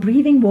 your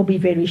breathing will be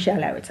very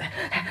shallow. It's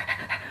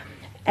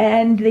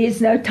and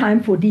there's no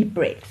time for deep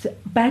breaths.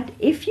 But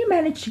if you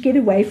manage to get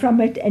away from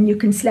it and you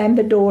can slam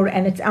the door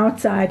and it's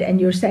outside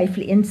and you're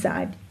safely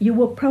inside, you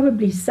will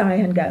probably sigh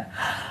and go,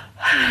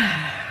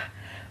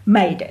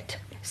 made it.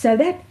 So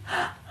that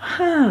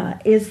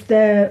is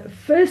the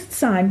first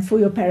sign for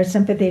your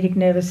parasympathetic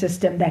nervous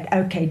system that,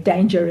 okay,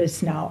 danger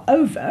is now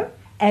over.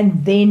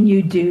 And then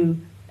you do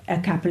a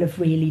couple of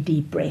really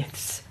deep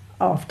breaths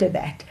after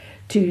that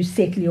to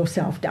settle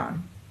yourself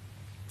down.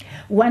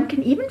 One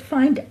can even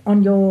find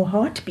on your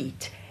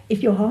heartbeat.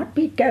 If your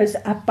heartbeat goes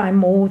up by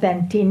more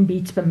than 10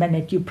 beats per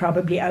minute, you're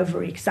probably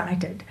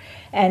overexcited.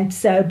 And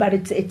so, but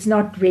it's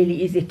not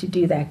really easy to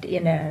do that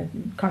in a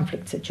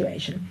conflict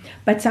situation.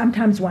 But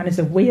sometimes one is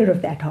aware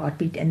of that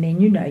heartbeat, and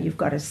then you've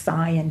got to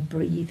sigh and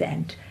breathe.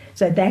 And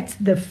so that's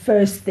the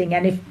first thing.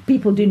 And if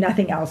people do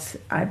nothing else,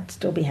 I'd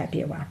still be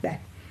happy about that.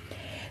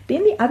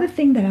 Then the other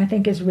thing that I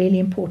think is really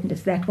important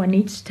is that one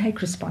needs to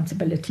take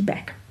responsibility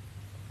back.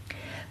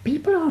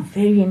 People are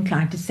very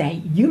inclined to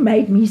say, "You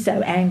made me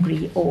so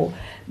angry," or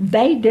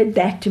 "They did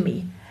that to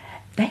me."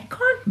 They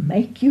can't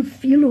make you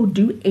feel or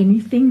do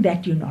anything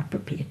that you're not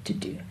prepared to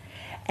do.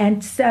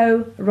 And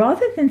so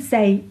rather than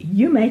say,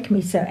 "You make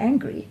me so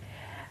angry,"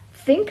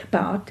 think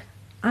about,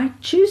 I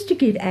choose to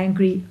get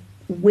angry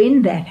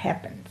when that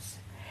happens.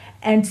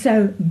 And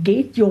so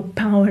get your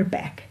power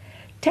back.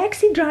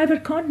 Taxi driver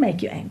can't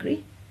make you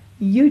angry.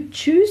 You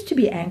choose to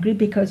be angry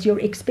because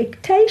your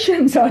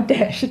expectations are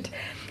dashed.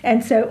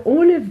 And so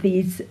all of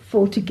these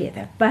fall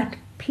together. But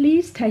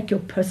please take your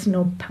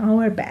personal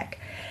power back.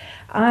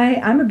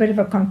 I'm a bit of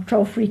a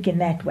control freak in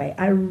that way.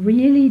 I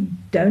really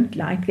don't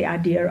like the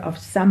idea of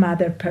some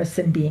other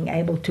person being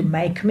able to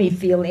make me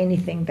feel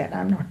anything that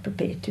I'm not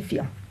prepared to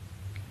feel.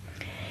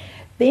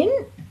 Then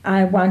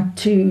I want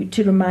to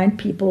remind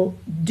people,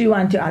 do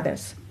unto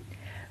others.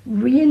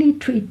 Really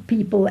treat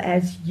people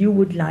as you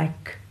would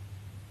like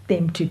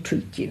them to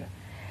treat you.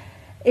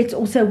 It's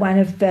also one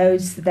of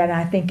those that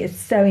I think is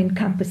so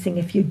encompassing.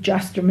 If you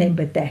just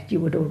remembered that, you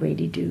would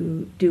already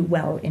do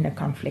well in a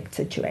conflict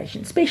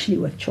situation, especially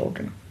with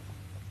children.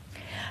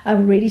 I've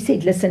already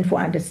said listen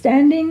for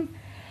understanding.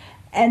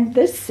 And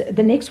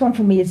the next one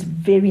for me is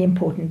very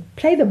important.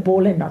 Play the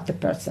ball and not the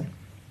person.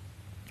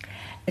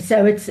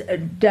 So it's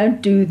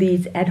don't do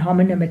these ad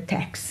hominem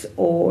attacks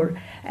or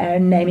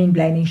naming,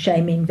 blaming,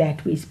 shaming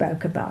that we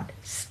spoke about.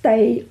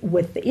 Stay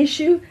with the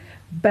issue.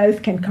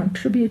 Both can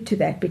contribute to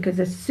that, because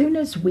as soon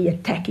as we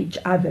attack each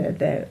other,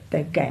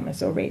 the game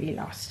is already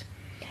lost.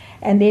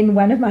 And then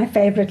one of my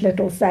favorite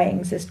little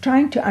sayings is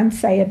trying to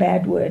unsay a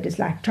bad word is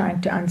like trying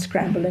to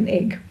unscramble an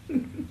egg.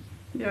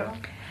 Yeah.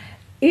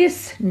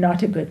 Is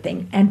not a good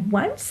thing. And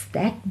once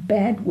that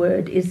bad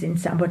word is in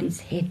somebody's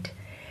head,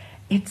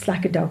 it's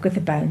like a dog with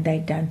a bone. They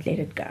don't let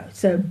it go.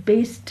 So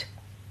best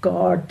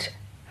guard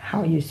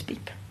how you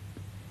speak.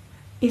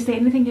 Is there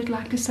anything you'd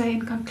like to say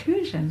in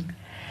conclusion?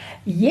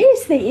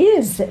 Yes, there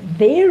is.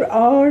 There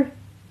are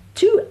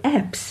 2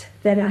 apps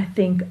that I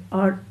think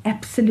are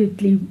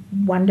absolutely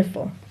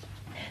wonderful.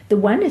 The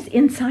one is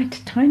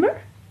Insight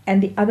Timer,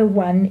 and the other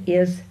one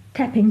is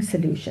Tapping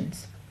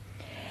Solutions.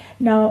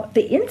 Now,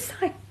 the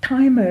Insight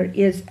Timer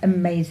is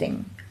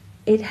amazing.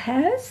 It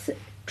has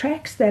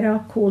tracks that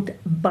are called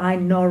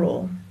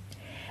binaural,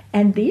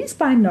 And these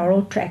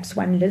binaural tracks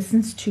one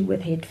listens to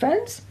with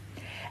headphones,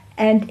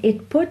 and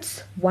it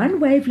puts one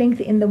wavelength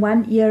in the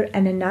one ear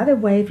and another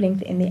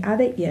wavelength in the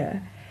other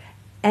ear,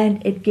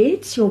 and it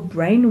gets your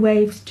brain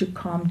waves to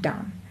calm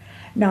down.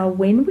 Now,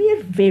 when we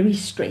are very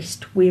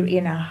stressed, we're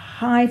in a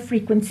high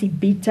frequency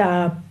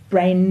beta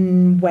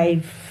brain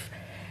wave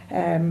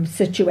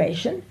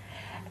situation,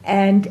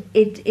 and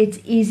it's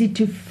easy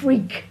to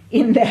freak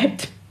in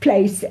that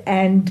place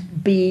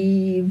and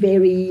be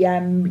very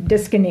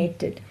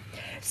disconnected.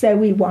 So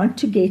we want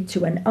to get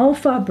to an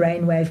alpha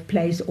brainwave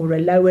place or a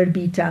lower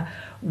beta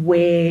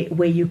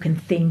where you can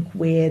think,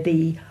 where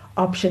the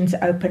options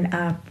open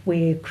up,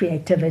 where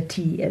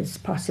creativity is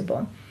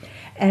possible.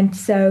 And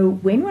so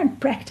when one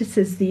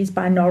practices these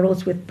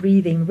binaurals with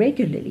breathing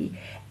regularly,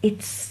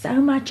 it's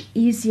so much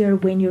easier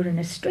when you're in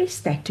a stress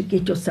state to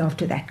get yourself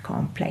to that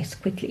calm place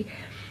quickly.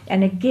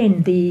 And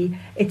again,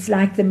 it's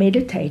like the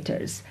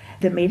meditators.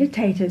 The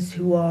meditators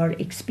who are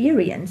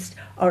experienced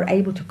are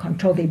able to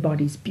control their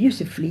bodies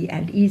beautifully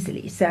and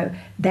easily. So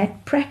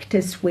that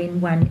practice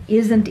when one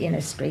isn't in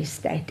a stress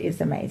state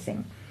is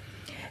amazing.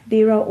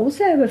 There are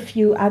also a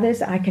few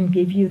others. I can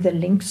give you the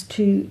links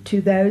to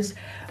those,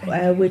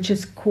 which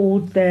is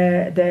called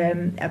the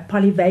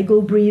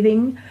polyvagal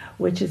breathing,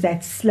 which is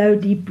that slow,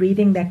 deep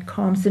breathing that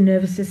calms the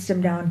nervous system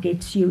down,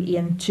 gets you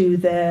into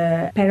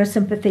the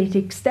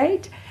parasympathetic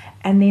state.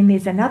 And then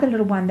there's another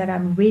little one that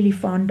I'm really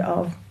fond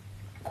of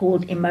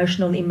called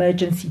emotional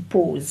emergency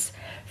pause,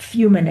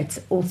 few minutes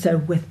also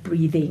with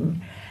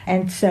breathing.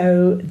 And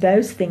so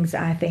those things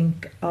I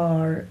think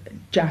are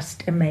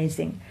just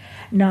amazing.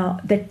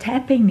 Now, the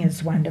tapping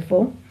is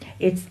wonderful.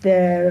 It's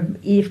the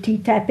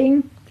EFT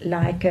tapping,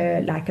 like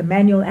a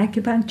manual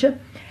acupuncture.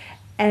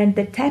 And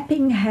the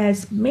tapping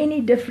has many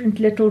different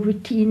little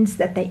routines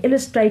that they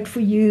illustrate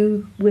for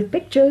you with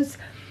pictures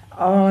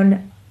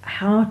on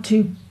how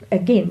to,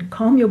 again,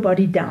 calm your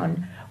body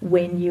down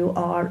when you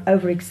are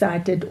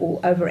overexcited or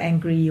over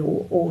angry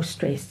or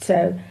stressed.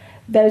 So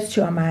those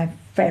two are my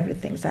favorite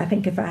things. I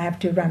think if I have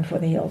to run for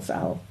the hills,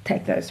 I'll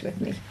take those with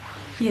me.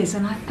 Yes,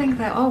 and I think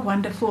they are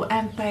wonderful,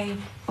 and they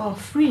are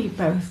free,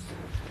 both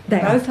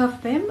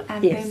of them.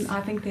 And yes. Then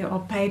I think there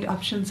are paid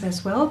options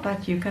as well,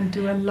 but you can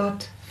do a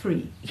lot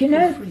free. You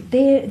know,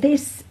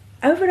 there's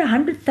over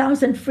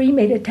 100,000 free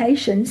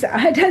meditations.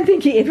 I don't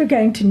think you're ever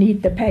going to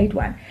need the paid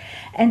one.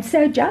 And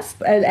so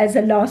just as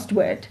a last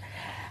word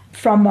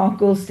from Mark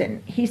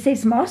Goulston, he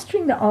says,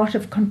 mastering the art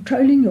of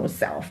controlling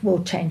yourself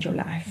will change your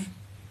life.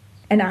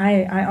 And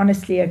I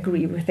honestly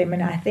agree with him.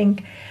 And I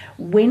think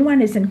when one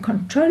is in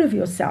control of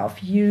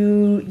yourself,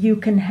 you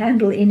can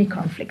handle any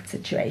conflict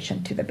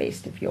situation to the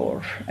best of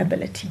your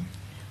ability.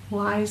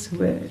 Wise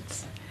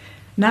words.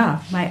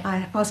 Now, may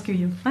I ask you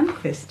your fun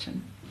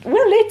question?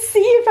 Well, let's see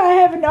if I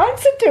have an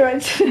answer to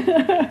it.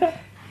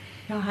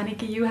 Yeah,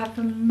 Hanneke, you have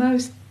the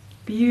most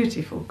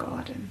beautiful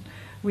garden.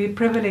 We're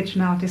privileged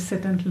now to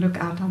sit and look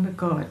out on the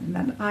garden.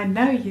 And I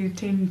know you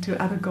tend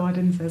to other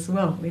gardens as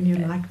well when you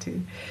like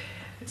to.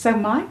 So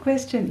my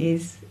question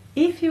is,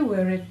 if you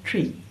were a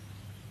tree,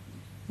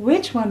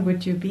 which one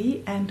would you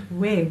be and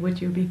where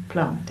would you be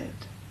planted?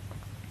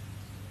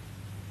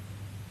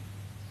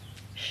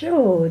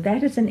 Sure,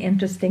 that is an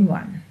interesting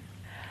one.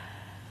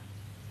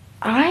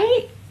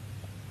 I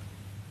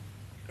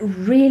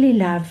really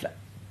love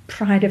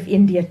Pride of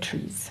India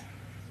trees.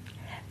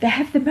 They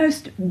have the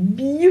most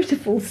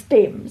beautiful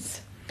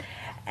stems.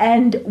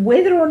 And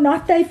whether or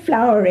not they're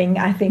flowering,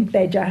 I think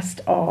they just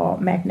are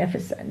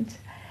magnificent.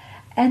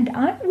 And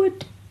I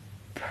would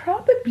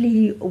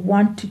probably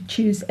want to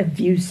choose a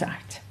view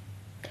site.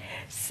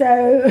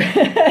 So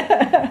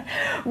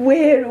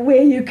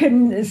where you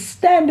can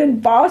stand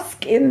and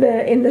bask in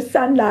the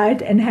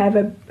sunlight and have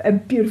a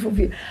beautiful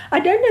view. I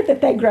don't know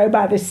that they grow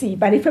by the sea,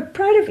 but if a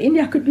Pride of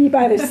India could be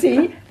by the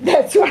sea,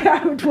 that's what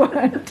I would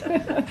want.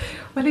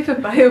 Well, if a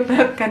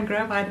baobab can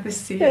grow by the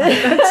sea,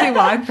 I don't see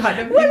why Pride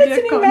of well, India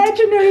it's an can't.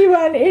 imaginary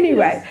one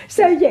anyway. Yes.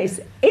 So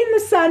yes, in the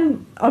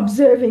sun,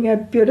 observing a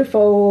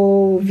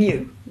beautiful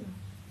view.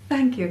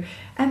 Thank you.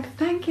 And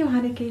thank you,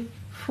 Hanneke,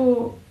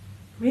 for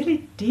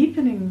really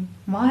deepening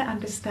my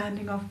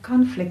understanding of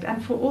conflict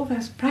and for all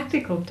those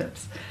practical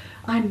tips.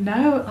 I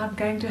know I'm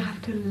going to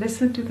have to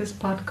listen to this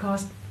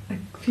podcast a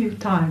few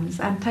times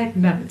and take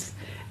notes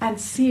and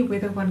see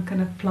whether one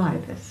can apply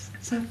this.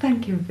 So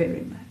thank you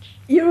very much.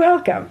 You're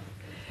welcome.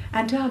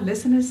 And to our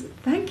listeners,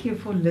 thank you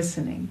for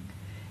listening.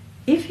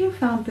 If you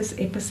found this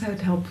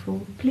episode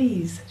helpful,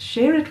 please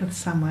share it with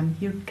someone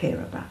you care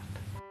about.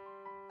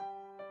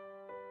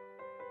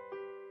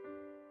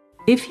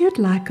 If you'd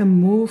like a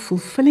more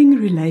fulfilling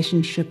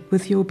relationship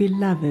with your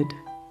beloved,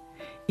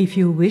 if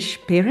you wish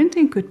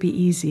parenting could be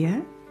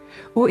easier,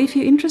 or if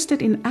you're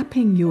interested in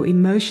upping your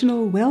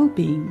emotional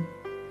well-being,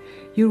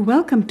 you're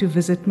welcome to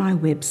visit my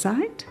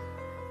website,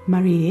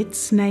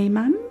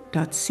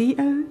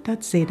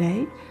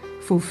 marietsnyman.co.za,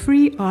 for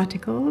free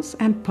articles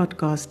and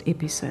podcast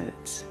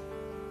episodes.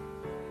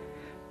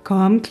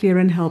 Calm, Clear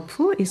and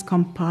Helpful is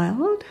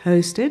compiled,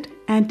 hosted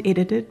and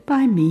edited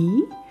by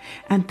me,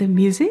 and the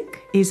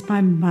music is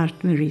by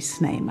Mart Marie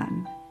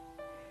Snyman.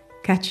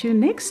 Catch you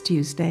next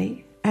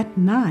Tuesday at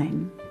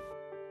 9.